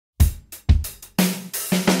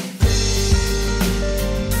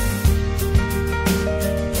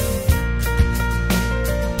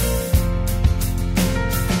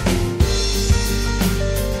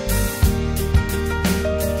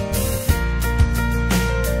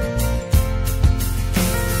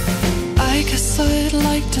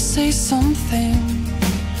to say something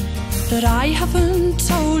that I haven't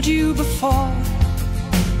told you before.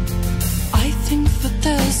 I think that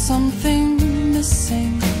there's something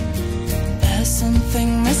missing. There's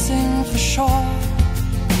something missing for sure.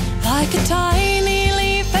 Like a tiny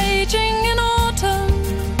leaf aging in autumn,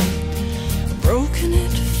 broken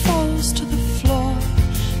it falls to the floor,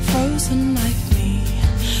 frozen like me,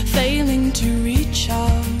 failing to reach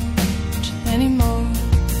out anymore.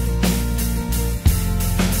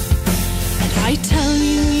 And I tell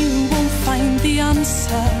you, you won't find the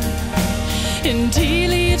answer in tea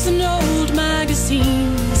leaves and old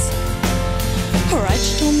magazines, or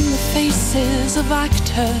etched on the faces of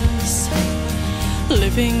actors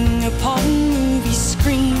living upon movie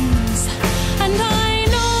screens. And I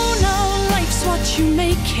know now life's what you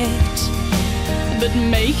make it, but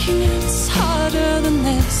making it's harder than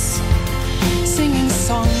this. Singing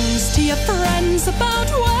songs to your friends about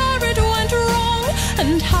where it went wrong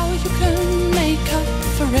and how you can make up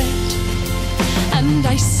for it. And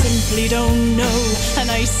I simply don't know, and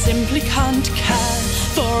I simply can't care,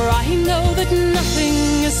 for I know that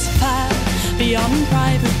nothing is fair beyond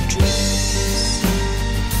private dreams.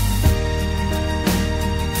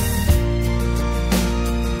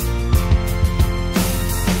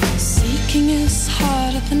 Seeking is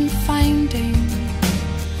harder than finding,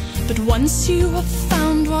 but once you have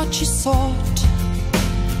found what you sought,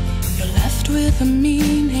 you're left with a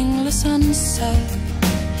meaningless answer.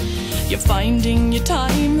 You're finding your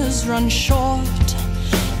time has run short.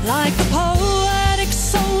 Like the poetic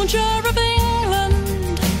soldier of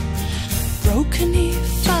England, broken he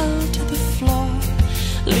fell to the floor,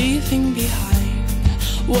 leaving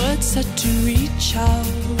behind words said to reach out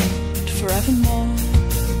forevermore.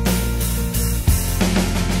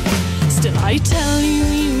 Still I tell you,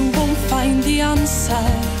 you won't find the answer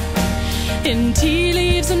in tea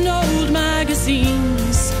leaves and old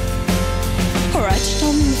magazines, or etched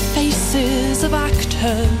on the faces of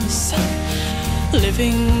actors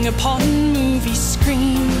living upon movie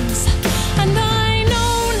screens. And I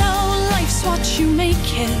know now life's what you make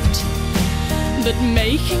it, but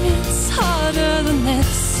making it's harder than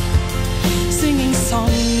this. Singing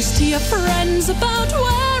songs to your friends about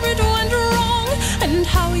where it went wrong and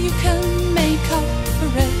how you can make up for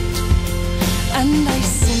it. And I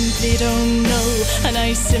simply don't know, and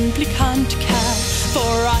I simply can't care,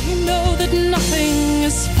 for I know that nothing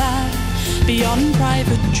is fair beyond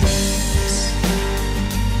private dreams.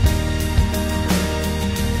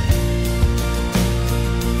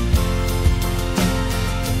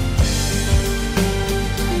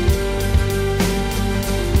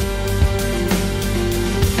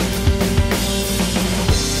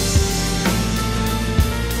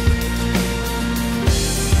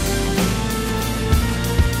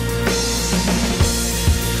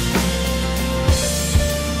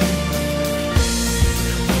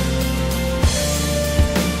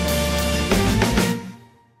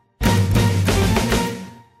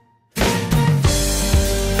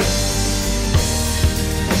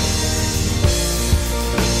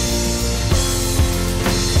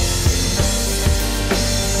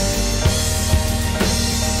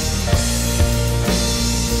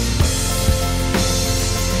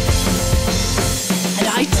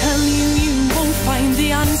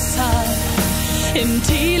 In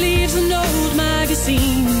tea leaves and old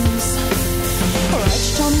magazines, or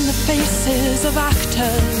etched on the faces of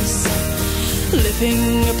actors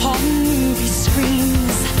living upon movie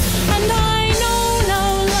screens. And I know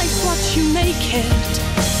now life's what you make it,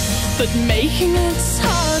 but making it's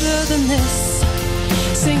harder than this.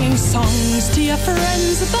 Singing songs to your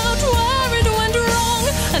friends about where it went wrong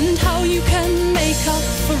and how you can make up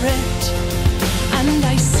for it. And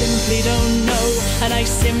I simply don't know, and I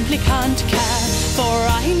simply can't care, for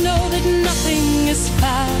I know that nothing is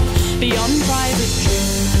fair beyond private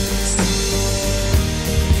dreams.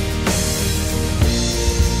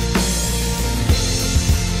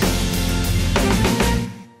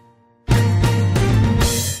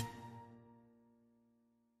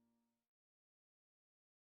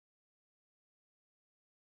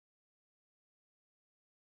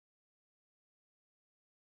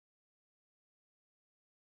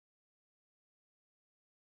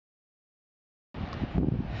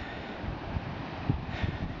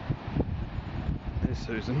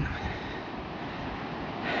 Susan.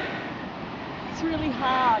 It's really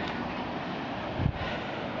hard.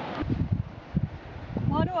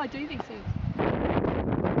 Why do I do these things?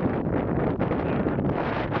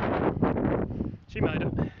 She made it.